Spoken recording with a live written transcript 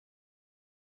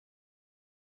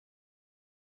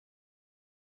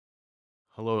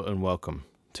Hello and welcome.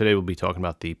 Today we'll be talking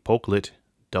about the Pokelit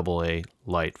AA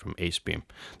light from Acebeam.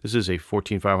 This is a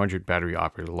 14500 battery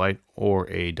operated light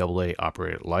or a AA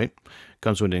operated light. It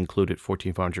comes with an included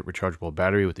 14500 rechargeable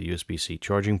battery with a USB-C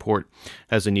charging port. It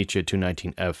has a Nichia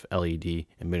 219F LED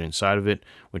emitter inside of it,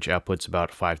 which outputs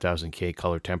about 5000 K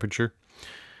color temperature.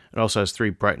 It also has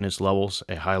 3 brightness levels,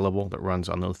 a high level that runs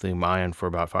on lithium ion for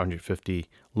about 550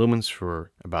 lumens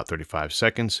for about 35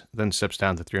 seconds, then steps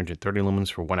down to 330 lumens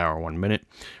for 1 hour 1 minute,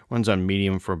 runs on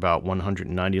medium for about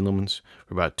 190 lumens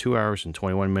for about 2 hours and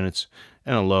 21 minutes,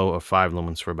 and a low of 5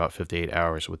 lumens for about 58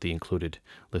 hours with the included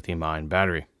lithium ion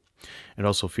battery. It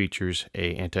also features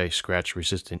a anti-scratch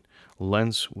resistant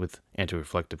lens with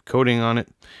anti-reflective coating on it.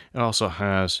 It also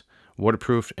has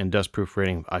waterproof and dustproof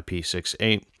rating of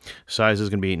IP68. Size is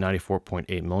going to be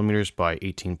 94.8 millimeters by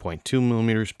 18.2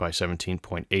 millimeters by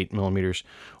 17.8 millimeters,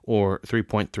 or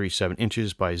 3.37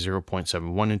 inches by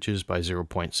 0.71 inches by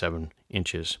 0.7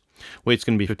 inches. Weight's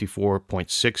going to be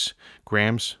 54.6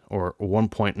 grams or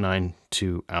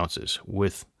 1.92 ounces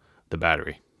with the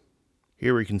battery.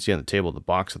 Here we can see on the table the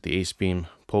box that the Acebeam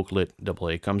Pokelit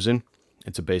AA comes in.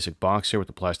 It's a basic box here with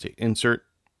a plastic insert.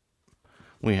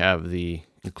 We have the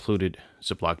included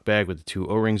Ziploc bag with the 2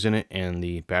 O-rings in it and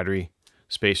the battery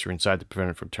spacer inside to prevent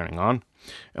it from turning on.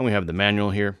 And we have the manual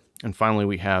here. And finally,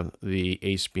 we have the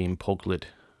Acebeam Pokelit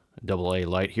AA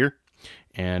light here.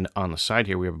 And on the side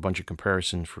here, we have a bunch of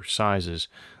comparisons for sizes.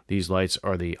 These lights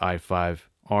are the i5R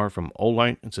from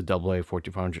Olight. It's a AA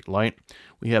 14500 light.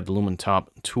 We have the LumenTop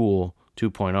Tool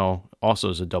 2.0, also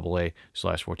is a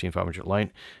AA/14500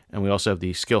 light, and we also have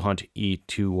the Skillhunt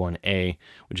E21A,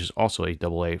 which is also a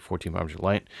AA 14500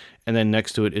 light, and then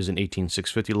next to it is an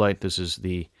 18650 light. This is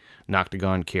the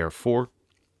Noctagon KR4,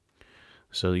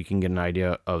 so you can get an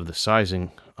idea of the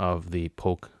sizing of the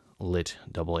Pokelit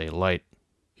AA light.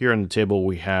 Here on the table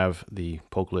we have the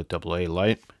Pokelit AA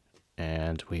light,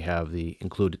 and we have the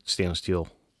included stainless steel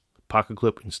pocket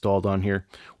clip installed on here.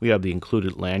 We have the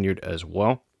included lanyard as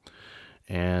well.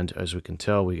 And as we can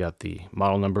tell, we got the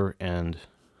model number and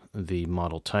the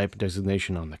model type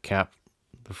designation on the cap,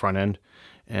 the front end,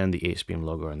 and the Acebeam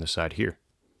logo on the side here.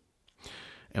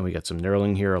 And we got some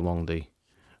knurling here along the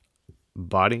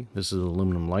body. This is an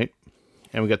aluminum light.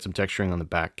 And we got some texturing on the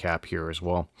back cap here as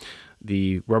well.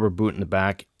 The rubber boot in the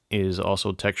back is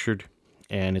also textured,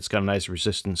 and it's got a nice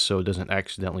resistance so it doesn't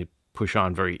accidentally push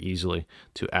on very easily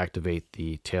to activate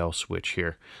the tail switch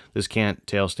here. This can't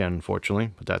tail stand,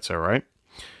 unfortunately, but that's all right.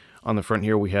 On the front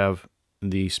here, we have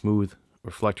the smooth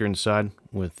reflector inside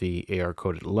with the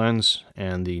AR-coated lens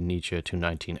and the Nichia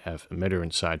 219F emitter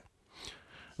inside.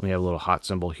 We have a little hot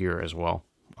symbol here as well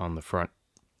on the front.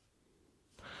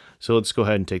 So let's go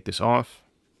ahead and take this off,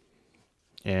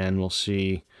 and we'll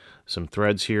see some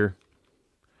threads here.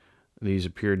 These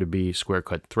appear to be square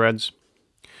cut threads.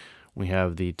 We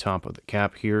have the top of the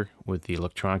cap here with the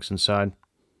electronics inside.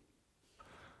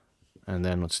 And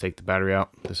then let's take the battery out.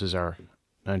 This is our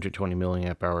 920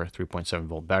 milliamp hour 3.7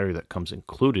 volt battery that comes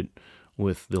included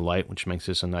with the light, which makes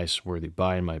this a nice worthy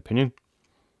buy in my opinion.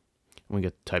 And we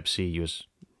get the Type-C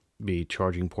USB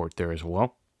charging port there as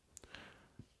well.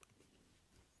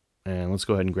 And let's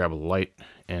go ahead and grab a light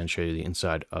and show you the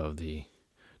inside of the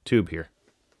tube here.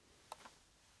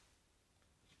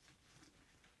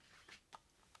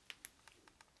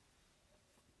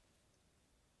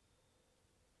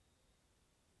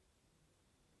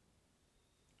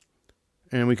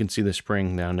 And we can see the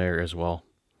spring down there as well.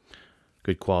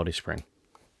 Good quality spring.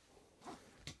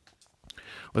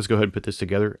 Let's go ahead and put this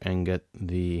together and get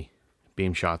the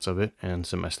beam shots of it and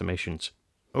some estimations.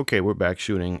 Okay, we're back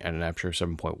shooting at an aperture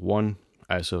 7.1,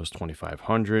 ISO is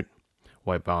 2500,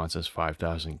 white balance is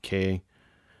 5000 K,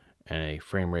 and a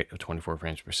frame rate of 24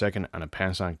 frames per second on a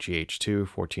Panasonic GH2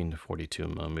 14 to 42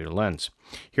 millimeter lens.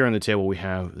 Here on the table we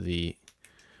have the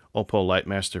Oppel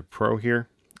Lightmaster Pro here.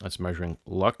 That's measuring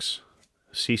lux,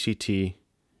 CCT,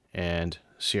 and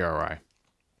CRI. I'm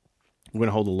going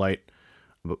to hold the light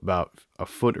about a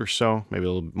foot or so, maybe a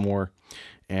little bit more,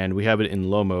 and we have it in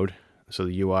low mode, so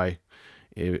the UI,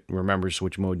 it remembers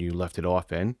which mode you left it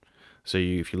off in. So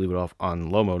if you leave it off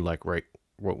on low mode, like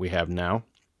what we have now,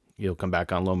 you'll come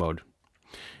back on low mode.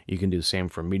 You can do the same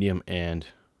for medium and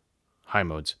high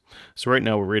modes. So right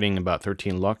now we're reading about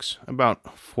 13 lux,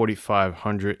 about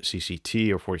 4500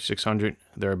 CCT or 4600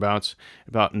 thereabouts,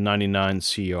 about 99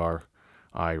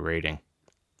 CRI rating.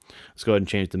 Let's go ahead and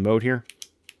change the mode here.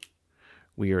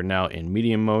 We are now in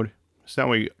medium mode. So now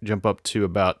we jump up to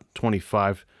about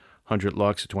 2500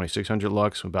 lux to 2600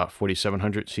 lux, about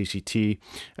 4700 CCT,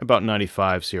 about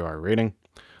 95 CRI rating.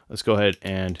 Let's go ahead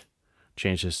and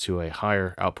change this to a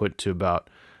higher output to about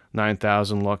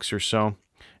 9000 lux or so.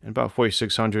 and about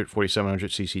 4600,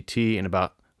 4700 CCT, and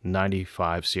about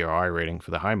 95 CRI rating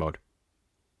for the high mode.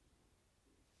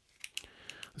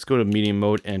 Let's go to medium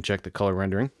mode and check the color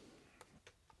rendering.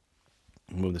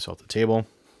 Move this off the table,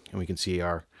 and we can see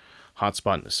our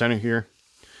hotspot in the center here.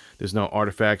 There's no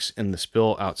artifacts in the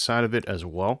spill outside of it as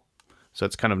well, so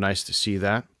it's kind of nice to see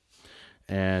that.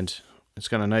 And it's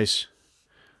got a nice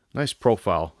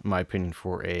profile, in my opinion,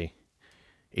 for a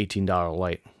 $18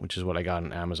 light, which is what I got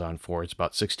on Amazon for. It's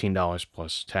about $16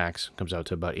 plus tax. Comes out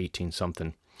to about 18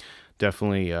 something.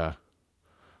 Definitely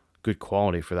good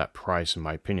quality for that price, in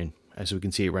my opinion. As we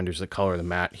can see, it renders the color of the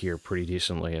matte here pretty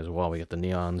decently as well. We got the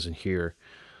neons in here,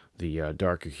 the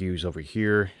darker hues over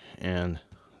here, and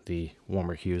the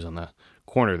warmer hues on the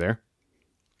corner there.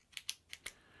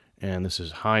 And this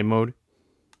is high mode.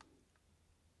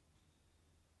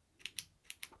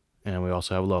 And we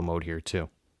also have low mode here too.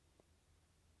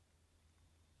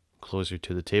 Closer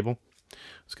to the table.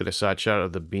 Let's get a side shot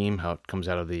of the beam, how it comes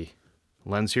out of the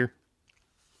lens here.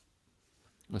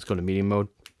 Let's go to medium mode.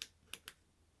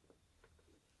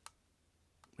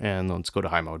 And let's go to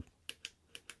high mode.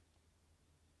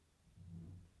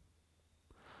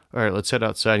 Alright, let's head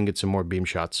outside and get some more beam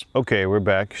shots. Okay, we're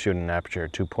back shooting an aperture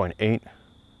 2.8,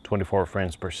 24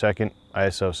 frames per second,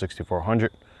 ISO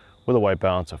 6400, with a white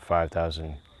balance of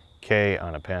 5000K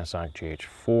on a Panasonic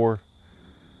GH4.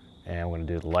 And I'm going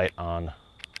to do the light on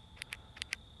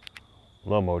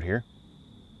low mode here.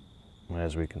 And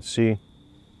as we can see,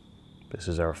 this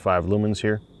is our 5 lumens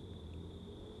here.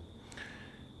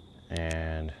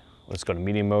 And let's go to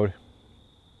medium mode.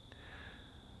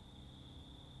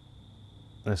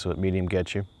 This is what medium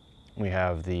gets you. We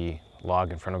have the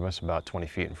log in front of us about 20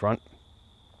 feet in front.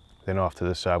 Then off to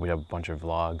this side we have a bunch of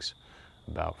logs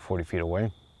about 40 feet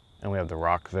away. And we have the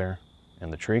rock there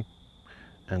and the tree.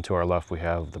 And to our left we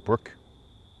have the brook.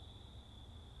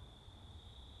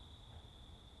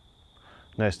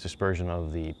 Nice dispersion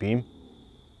of the beam.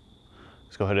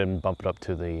 Let's go ahead and bump it up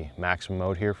to the maximum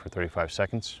mode here for 35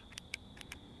 seconds.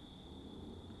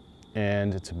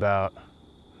 And it's about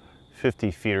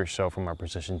 50 feet or so from our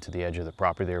position to the edge of the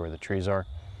property there where the trees are.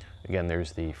 Again,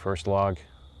 there's the first log,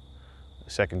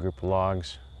 the second group of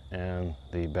logs, and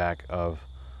the back of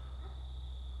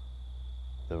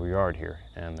the yard here,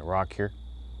 and the rock here,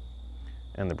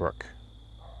 and the brook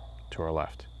to our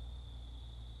left.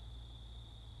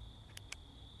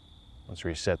 Let's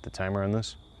reset the timer on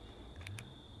this.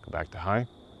 Go back to high.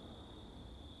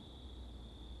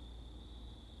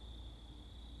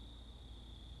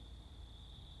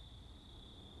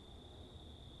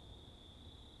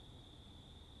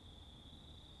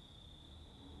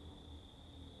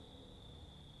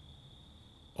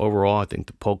 Overall, I think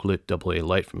the Pokelit AA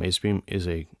light from Acebeam is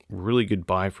a really good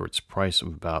buy for its price of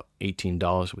about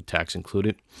 $18 with tax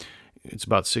included. It's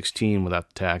about $16 without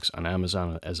the tax on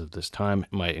Amazon as of this time.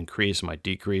 It might increase, it might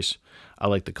decrease. I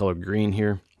like the color green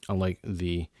here. I like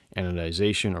the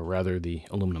anodization, or rather the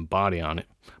aluminum body on it.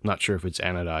 I'm not sure if it's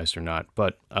anodized or not,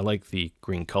 but I like the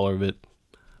green color of it.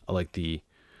 I like the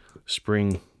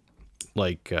spring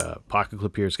pocket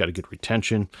clip here. It's got a good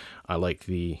retention. I like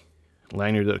the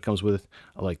lanyard that it comes with.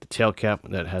 I like the tail cap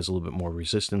that has a little bit more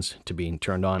resistance to being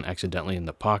turned on accidentally in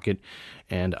the pocket.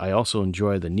 And I also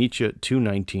enjoy the Nichia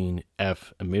 219F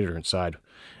emitter inside.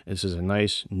 This is a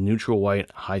nice neutral white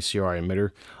high CRI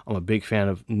emitter. I'm a big fan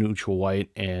of neutral white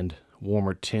and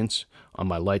warmer tints on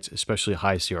my lights, especially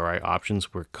high CRI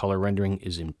options where color rendering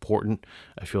is important.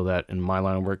 I feel that in my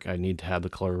line of work I need to have the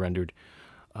color rendered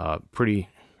pretty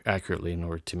accurately in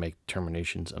order to make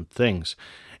determinations on things.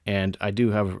 And I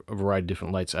do have a variety of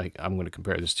different lights I'm going to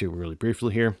compare this to really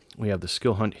briefly here. We have the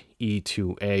Skill Hunt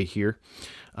E2A here.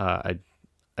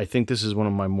 I think this is one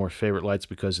of my more favorite lights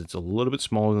because it's a little bit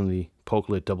smaller than the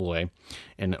Pokelit AA,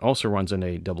 and it also runs on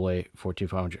a AA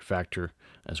 14500 factor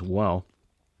as well.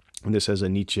 And this has a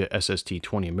Nichia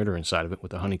SST20 emitter inside of it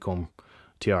with a honeycomb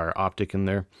TR optic in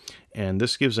there. And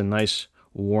this gives a nice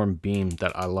warm beam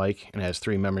that I like, and it has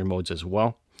 3 memory modes as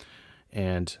well.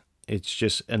 And it's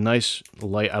just a nice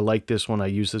light. I like this one. I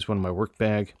use this one in my work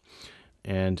bag,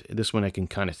 and this one I can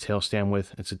kind of tail stand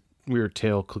with. It's a rear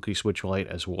tail clicky switch light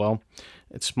as well.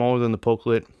 It's smaller than the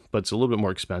Pokelit, but it's a little bit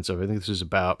more expensive. I think this is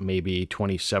about maybe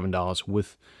 $27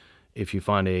 with, if you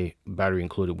find a battery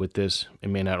included with this. It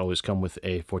may not always come with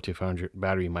a 4500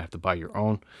 battery. You might have to buy your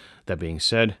own. That being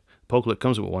said, Pokelit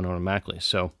comes with one automatically,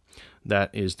 so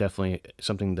that is definitely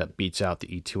something that beats out the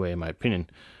E2A in my opinion.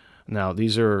 Now,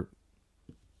 these are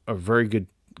a very good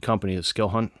company, the Skill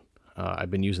Hunt.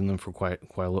 I've been using them for quite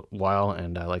a while,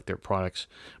 and I like their products.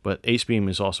 But Acebeam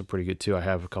is also pretty good too. I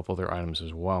have a couple of their items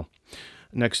as well.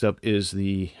 Next up is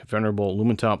the venerable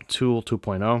Lumentop Tool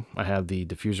 2.0. I have the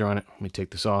diffuser on it. Let me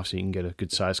take this off so you can get a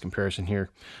good size comparison here.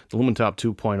 The Lumentop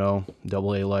 2.0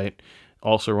 AA light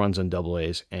also runs on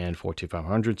AA's and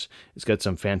 14500s. It's got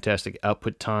some fantastic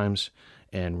output times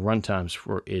and run times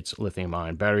for its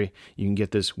lithium-ion battery. You can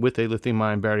get this with a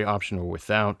lithium-ion battery option or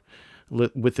without.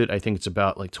 With it, I think it's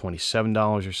about like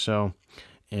 $27 or so.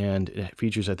 And it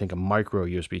features, I think, a micro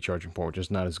USB charging port, which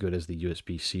is not as good as the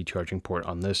USB-C charging port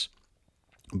on this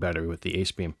battery with the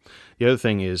Acebeam. The other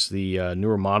thing is the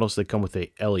newer models, they come with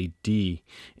a LED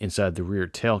inside the rear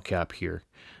tail cap here,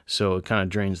 so it kind of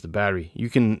drains the battery. You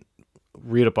can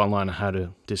read up online on how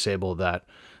to disable that,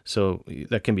 so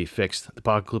that can be fixed. The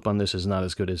pocket clip on this is not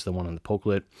as good as the one on the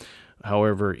Pokelit.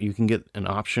 However, you can get an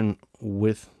option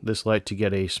with this light to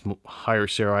get a higher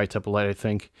CRI type of light, I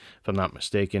think, if I'm not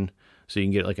mistaken. So you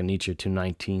can get like a Nichia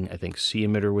 219, I think, C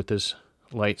emitter with this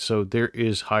light. So there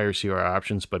is higher CRI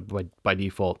options, but by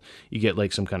default, you get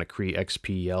like some kind of Cree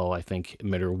XPL, I think,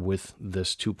 emitter with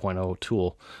this 2.0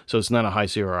 tool. So it's not a high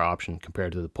CRI option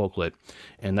compared to the Pokelit.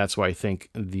 And that's why I think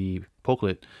the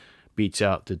Pokelit beats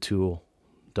out the Tool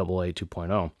AA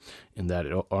 2.0 in that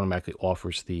it automatically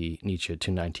offers the Nichia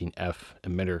 219F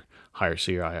emitter higher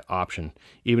CRI option.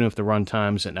 Even if the run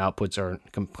times and outputs are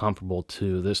comparable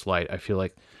to this light, I feel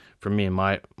like, for me, in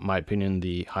my opinion,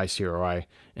 the high CRI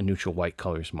and neutral white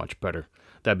color is much better.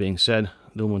 That being said,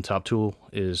 the Lumentop tool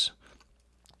is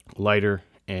lighter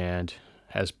and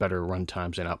has better run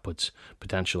times and outputs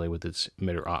potentially with its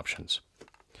emitter options.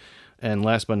 And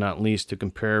last but not least, to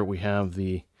compare, we have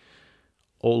the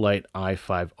Olight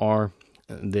i5R.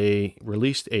 They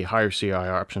released a higher CRI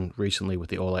option recently with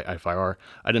the Olight i5R.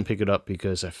 I didn't pick it up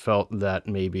because I felt that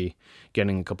maybe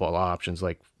getting a couple of options,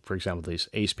 like for example this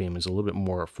Acebeam, is a little bit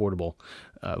more affordable.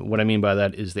 What I mean by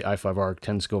that is the i5R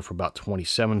tends to go for about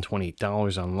 $27,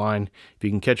 $28 online. If you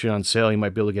can catch it on sale, you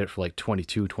might be able to get it for like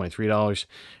 $22, $23.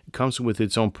 It comes with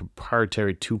its own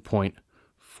proprietary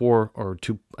 2.4 or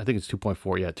 2, I think it's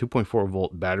 2.4, yeah, 2.4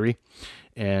 volt battery,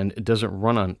 and it doesn't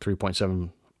run on 3.7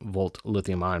 volt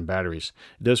lithium-ion batteries.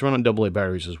 It does run on AA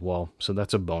batteries as well, so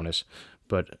that's a bonus.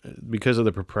 But because of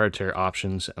the proprietary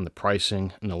options and the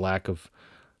pricing and the lack of,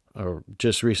 or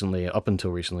just recently, up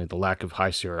until recently, the lack of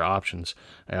high CRI options,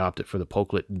 I opted for the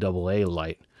Pokelit AA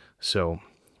light. So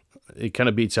it kind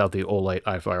of beats out the Olight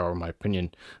i5R in my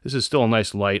opinion. This is still a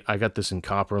nice light. I got this in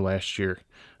copper last year.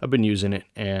 I've been using it,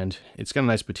 and it's got a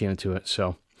nice patina to it,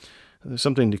 so there's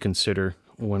something to consider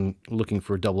when looking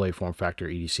for AA form factor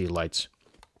EDC lights.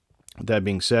 That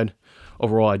being said,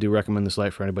 overall, I do recommend this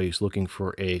light for anybody who's looking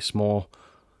for a small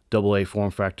AA form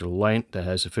factor light that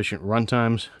has efficient run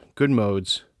times, good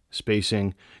modes,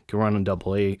 spacing, can run on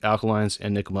AA alkalines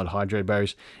and nickel metal hydride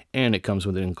batteries, and it comes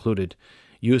with an included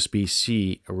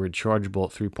USB-C, a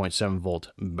rechargeable 3.7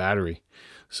 volt battery.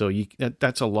 So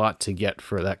that's a lot to get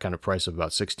for that kind of price of about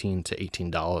 $16 to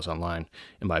 $18 online,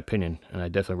 in my opinion. And I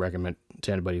definitely recommend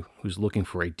to anybody who's looking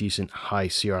for a decent high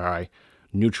CRI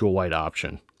neutral white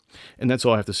option. And that's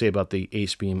all I have to say about the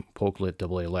Acebeam Pokelit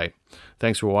AA light.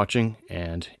 Thanks for watching,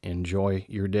 and enjoy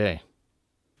your day.